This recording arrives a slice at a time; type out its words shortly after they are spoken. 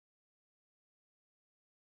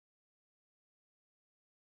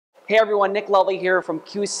Hey everyone, Nick Lovely here from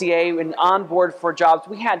QCA and On Board for Jobs.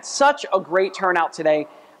 We had such a great turnout today.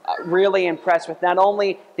 Really impressed with not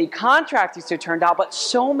only the contractors who turned out, but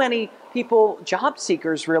so many people, job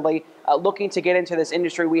seekers really, looking to get into this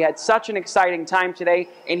industry. We had such an exciting time today,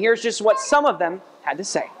 and here's just what some of them had to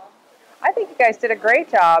say. I think you guys did a great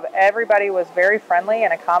job. Everybody was very friendly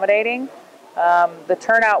and accommodating. The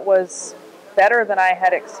turnout was better than I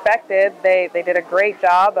had expected. They did a great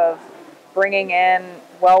job of bringing in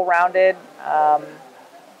well-rounded,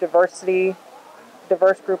 diverse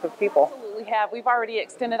group of people. Absolutely have. We've already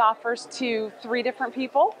extended offers to 3 different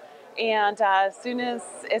people, and as soon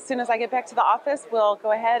as I get back to the office, we'll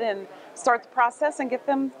go ahead and start the process and get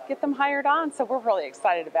them hired on. So we're really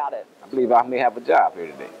excited about it. I believe I may have a job here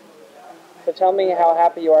today. So tell me how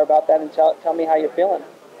happy you are about that, and tell me how you're feeling.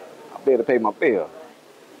 I'll be able to pay my bill.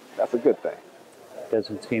 That's a good thing.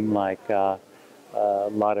 Doesn't seem like a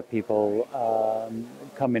lot of people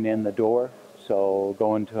coming in the door, so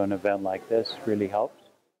going to an event like this really helps.